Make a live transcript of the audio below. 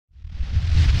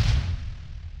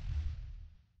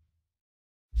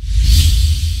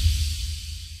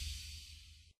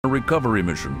a recovery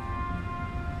mission.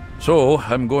 So,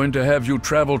 I'm going to have you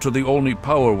travel to the Olney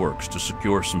Powerworks to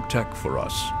secure some tech for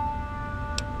us.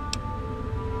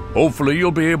 Hopefully you'll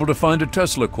be able to find a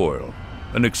Tesla coil,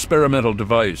 an experimental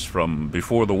device from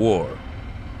before the war.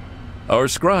 Our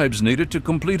scribes need it to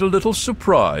complete a little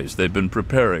surprise they've been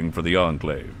preparing for the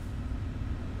Enclave.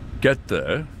 Get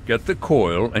there, get the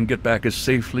coil, and get back as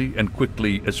safely and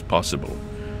quickly as possible.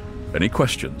 Any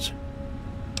questions?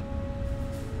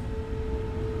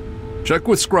 Check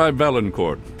with Scribe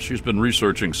Valancourt. She's been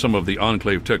researching some of the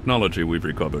Enclave technology we've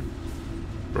recovered.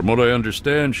 From what I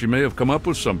understand, she may have come up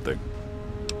with something.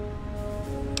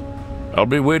 I'll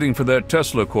be waiting for that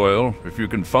Tesla coil, if you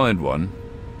can find one.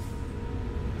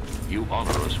 You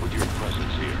honor us with your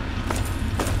presence here.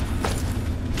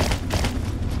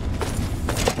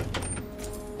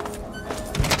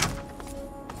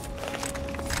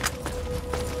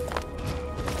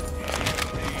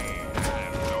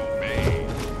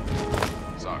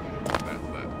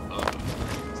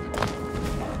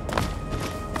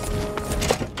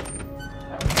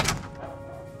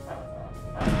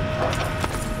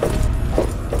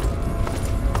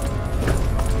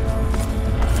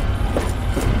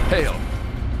 Hail.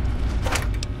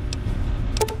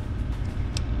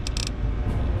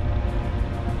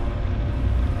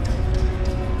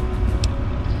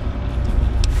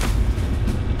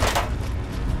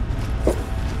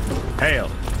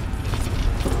 Hail.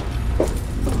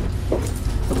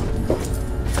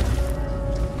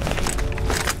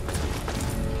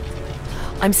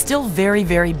 I'm still very,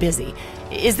 very busy.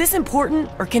 Is this important,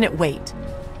 or can it wait?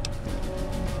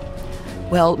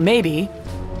 Well, maybe.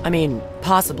 I mean,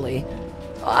 possibly.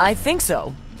 I think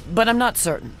so, but I'm not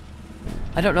certain.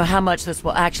 I don't know how much this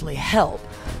will actually help.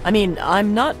 I mean,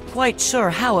 I'm not quite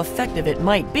sure how effective it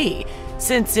might be,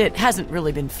 since it hasn't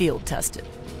really been field tested.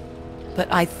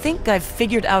 But I think I've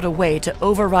figured out a way to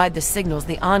override the signals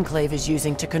the Enclave is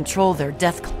using to control their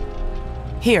death.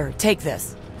 Here, take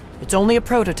this. It's only a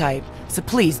prototype, so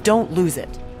please don't lose it.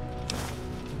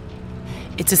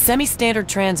 It's a semi-standard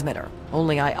transmitter,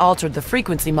 only I altered the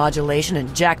frequency modulation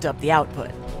and jacked up the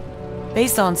output.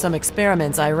 Based on some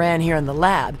experiments I ran here in the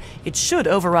lab, it should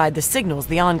override the signals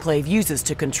the Enclave uses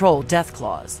to control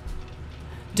Deathclaws.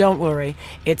 Don't worry,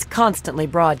 it's constantly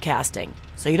broadcasting,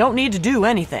 so you don't need to do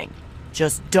anything.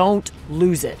 Just don't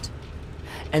lose it.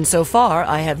 And so far,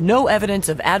 I have no evidence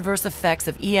of adverse effects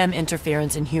of EM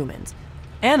interference in humans.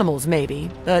 Animals maybe,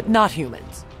 but not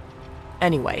humans.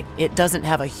 Anyway, it doesn't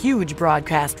have a huge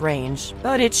broadcast range,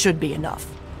 but it should be enough.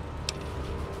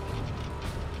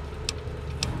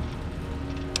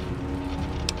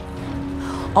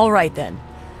 All right then.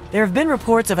 There have been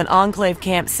reports of an Enclave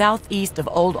camp southeast of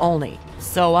Old Olney,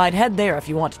 so I'd head there if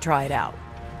you want to try it out.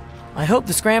 I hope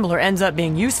the scrambler ends up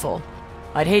being useful.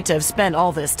 I'd hate to have spent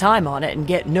all this time on it and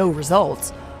get no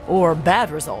results, or bad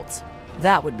results.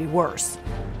 That would be worse.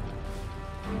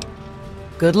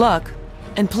 Good luck.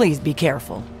 And please be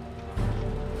careful.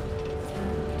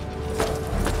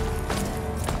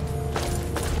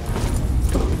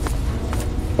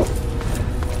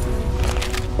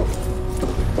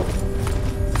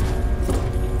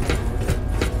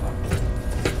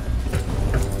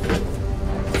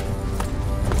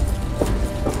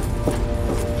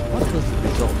 What was the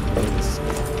result of this?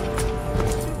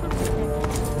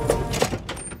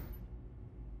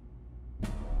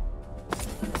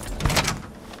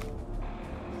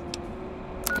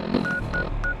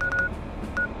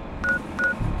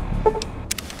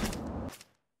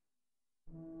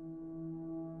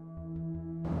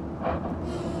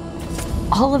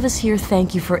 All of us here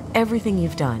thank you for everything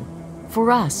you've done.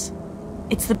 For us.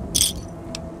 It's the...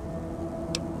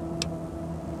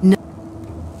 No.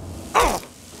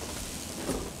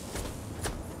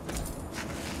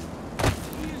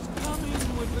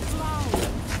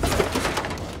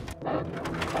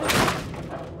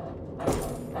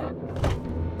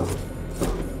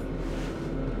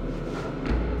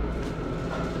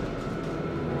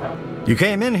 You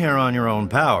came in here on your own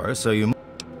power, so you...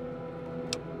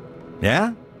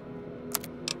 Yeah?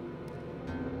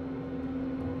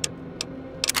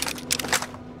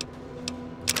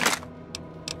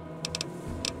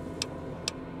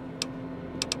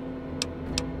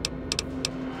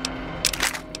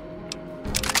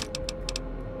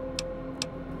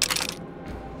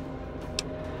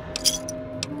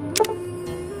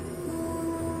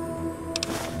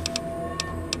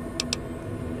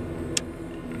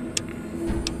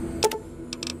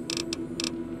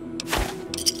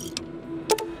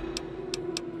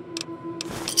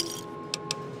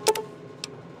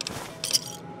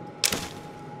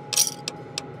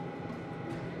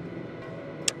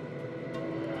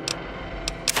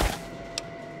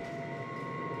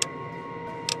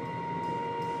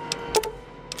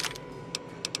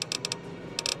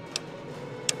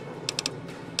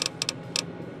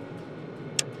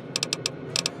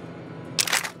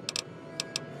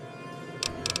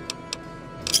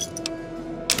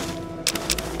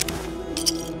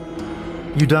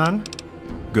 You done?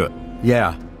 Good.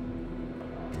 Yeah.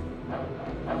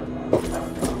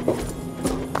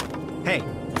 Hey,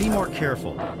 be more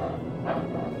careful.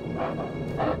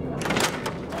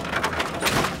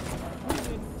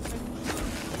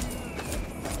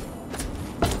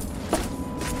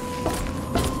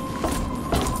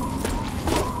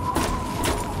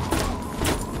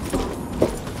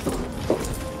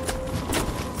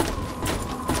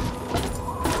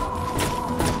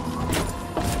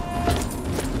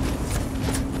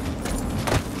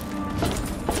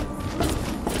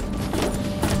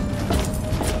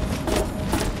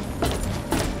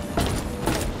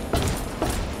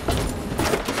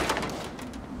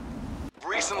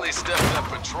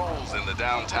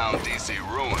 Downtown DC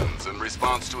ruins in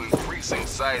response to increasing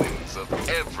sightings of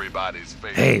everybody's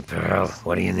favorite. Hey, pal,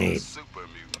 what do you need? Super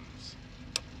mutants.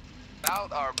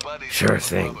 Without our buddies Sure of the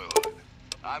thing. Brotherhood,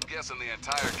 I'm guessing the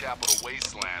entire Capital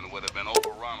Wasteland would have been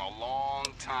overrun a long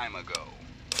time ago.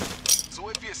 So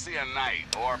if you see a knight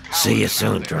or a See you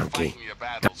soon, out there drunkie. fighting your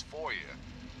battles for you,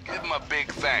 give them a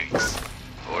big thanks.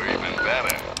 Or even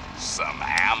better, some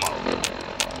ammo.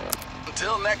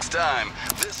 Until next time,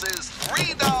 this is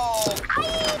Three Dog!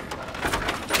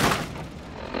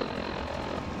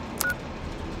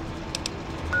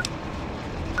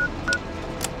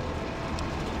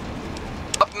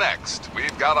 Up next,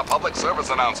 we've got a public service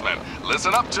announcement.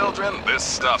 Listen up, children, this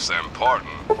stuff's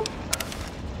important.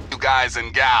 You guys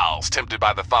and gals tempted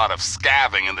by the thought of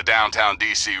scavenging in the downtown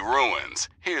DC ruins,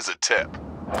 here's a tip.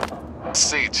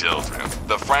 See, children,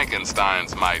 the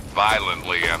Frankensteins might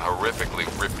violently and horrifically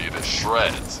rip you to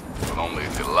shreds, but only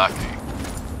if you're lucky.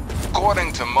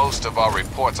 According to most of our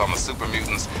reports on the super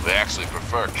mutants, they actually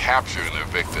prefer capturing their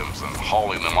victims and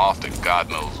hauling them off to God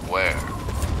knows where.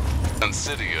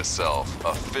 Consider yourself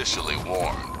officially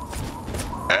warned.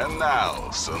 And now,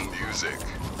 some music.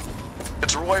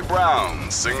 It's Roy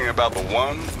Brown singing about the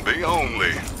one, the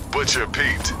only, Butcher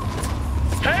Pete.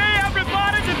 Hey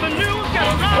everybody, this is the news.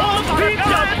 Got all Pete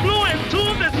just flew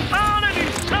into this town and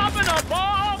he's chopping up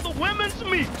all the women's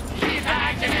meat. He's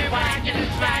hacking and whacking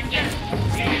and smacking.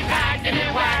 He's hacking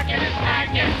and whacking and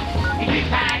smacking. He's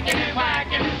hacking and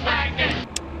whacking and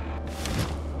smacking.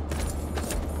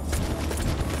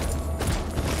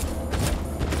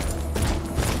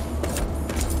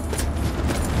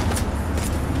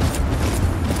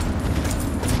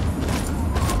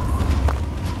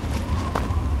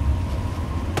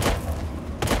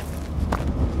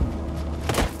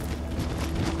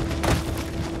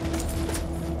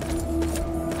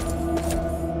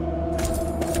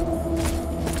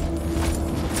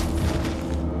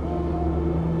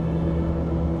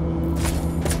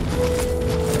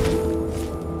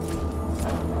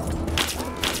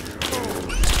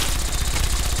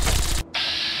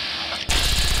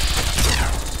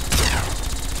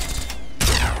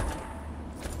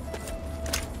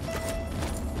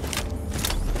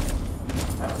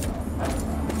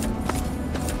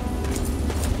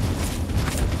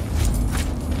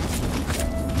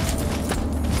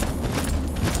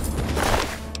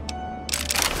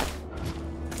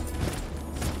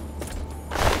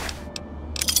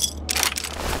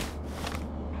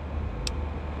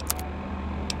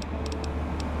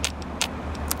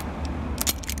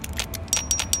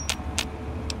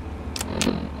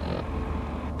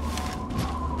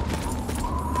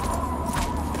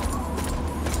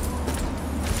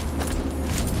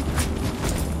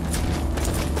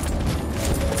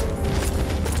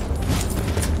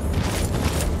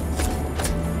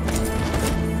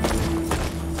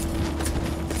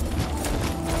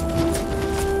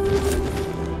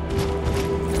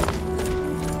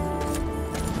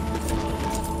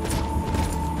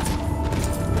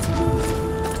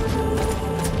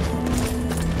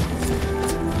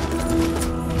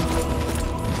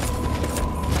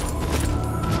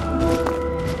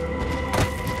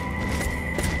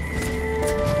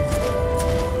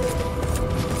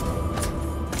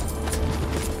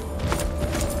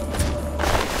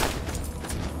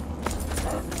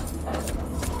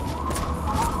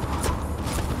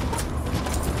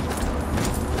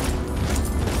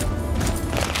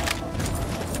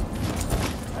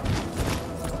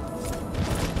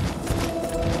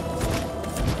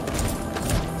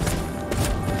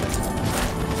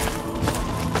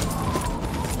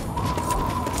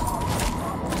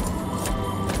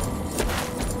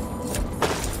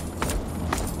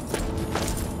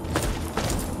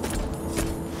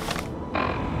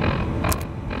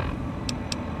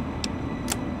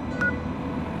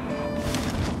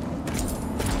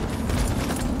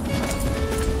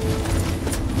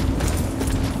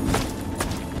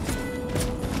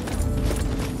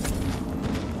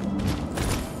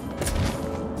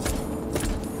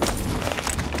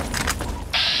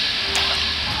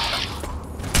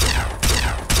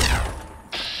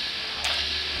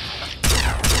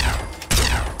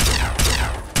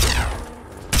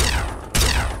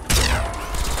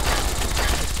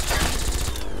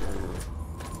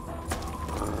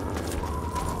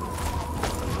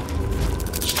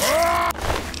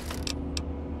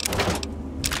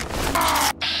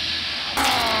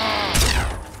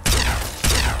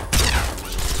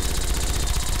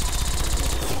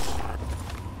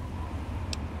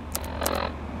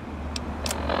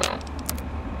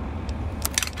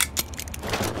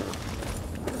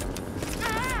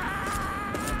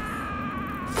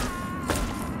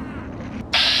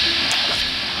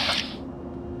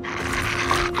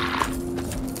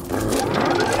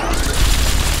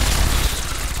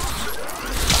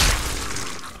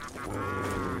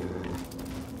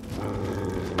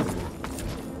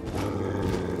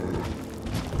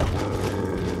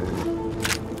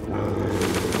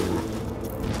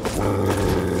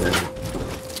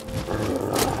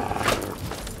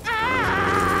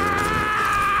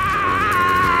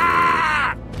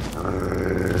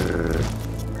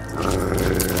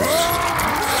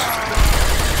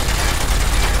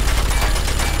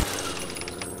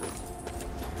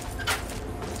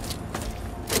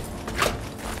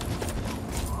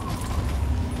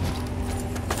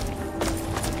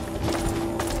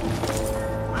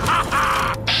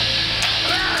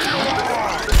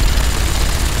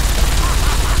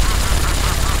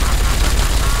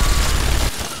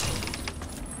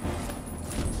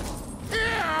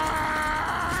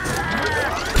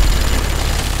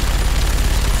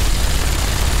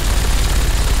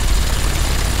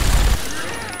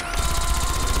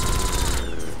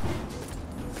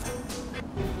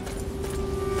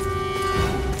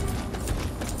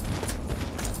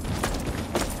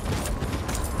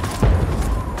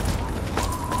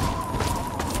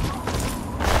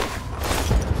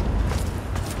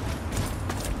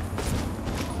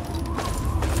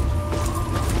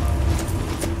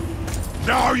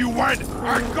 know you went!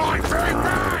 I'm going very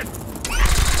bad!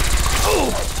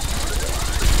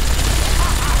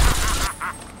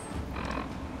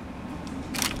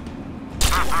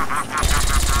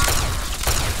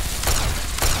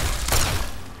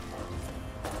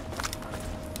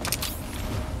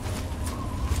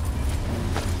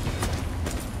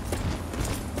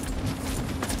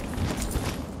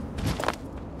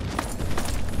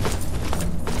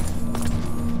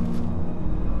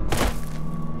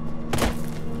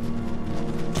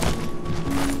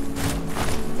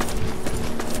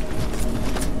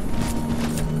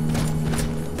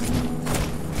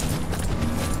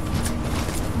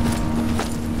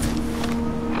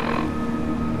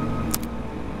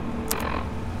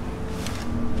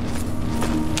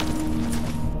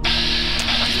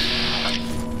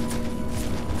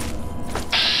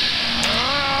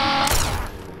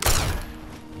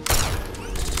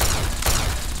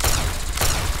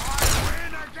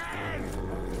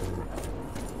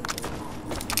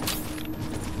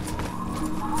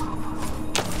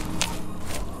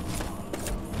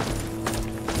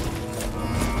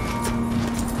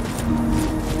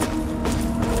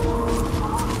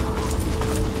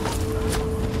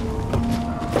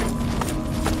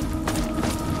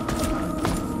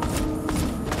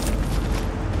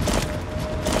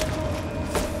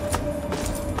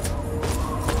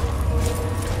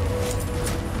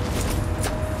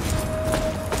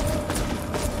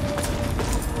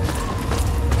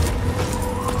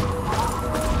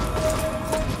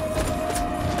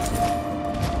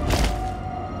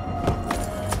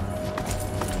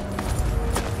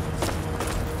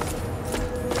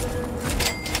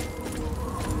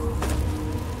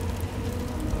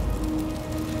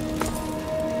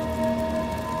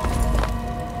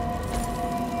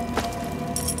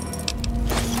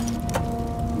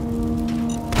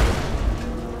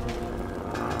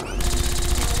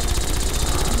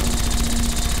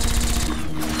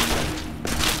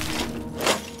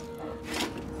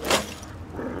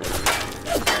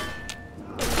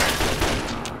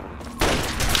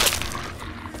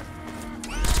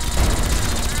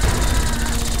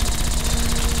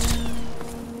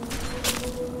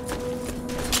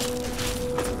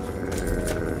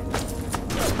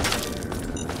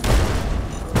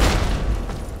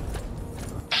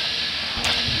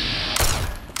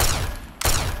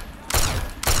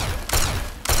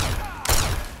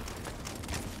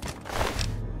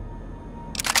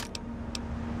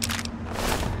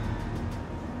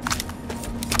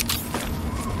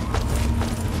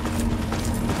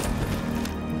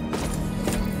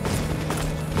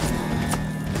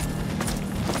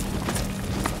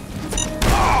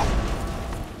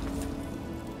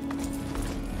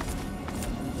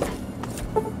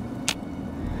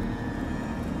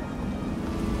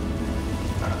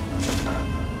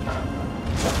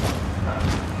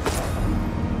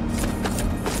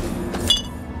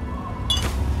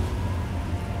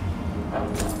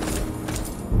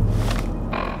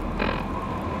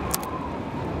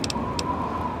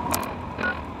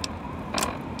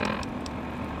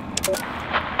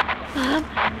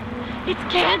 It's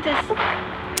Candace!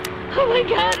 Oh my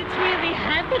god, it's really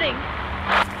happening!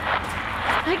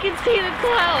 I can see the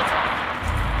cloud!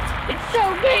 It's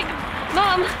so big!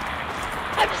 Mom!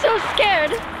 I'm so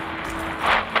scared!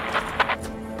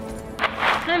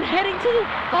 I'm heading to the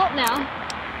vault now.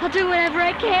 I'll do whatever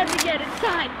I can to get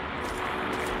inside.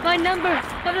 My number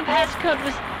of the passcode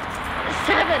was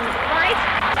 7,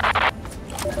 right?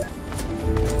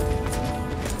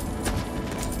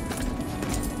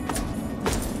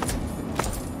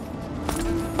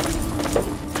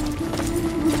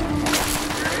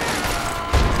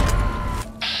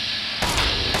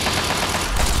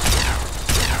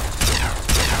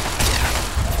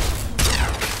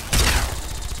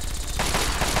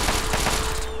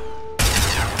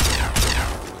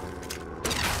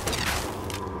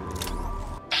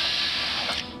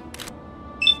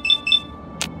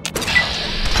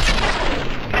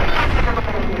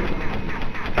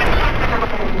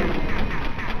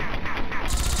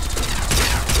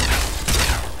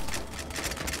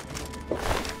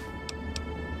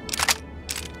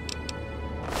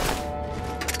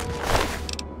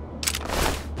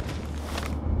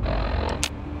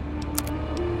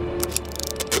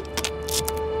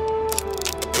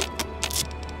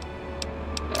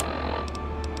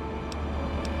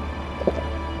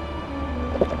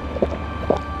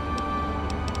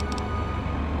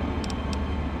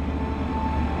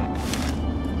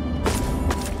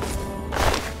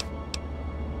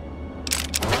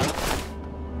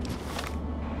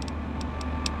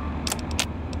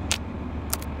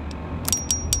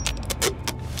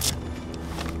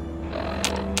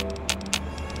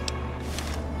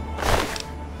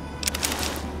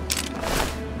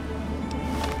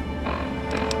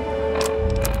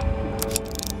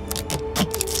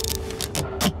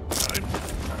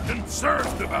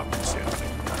 concerned about this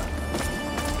area.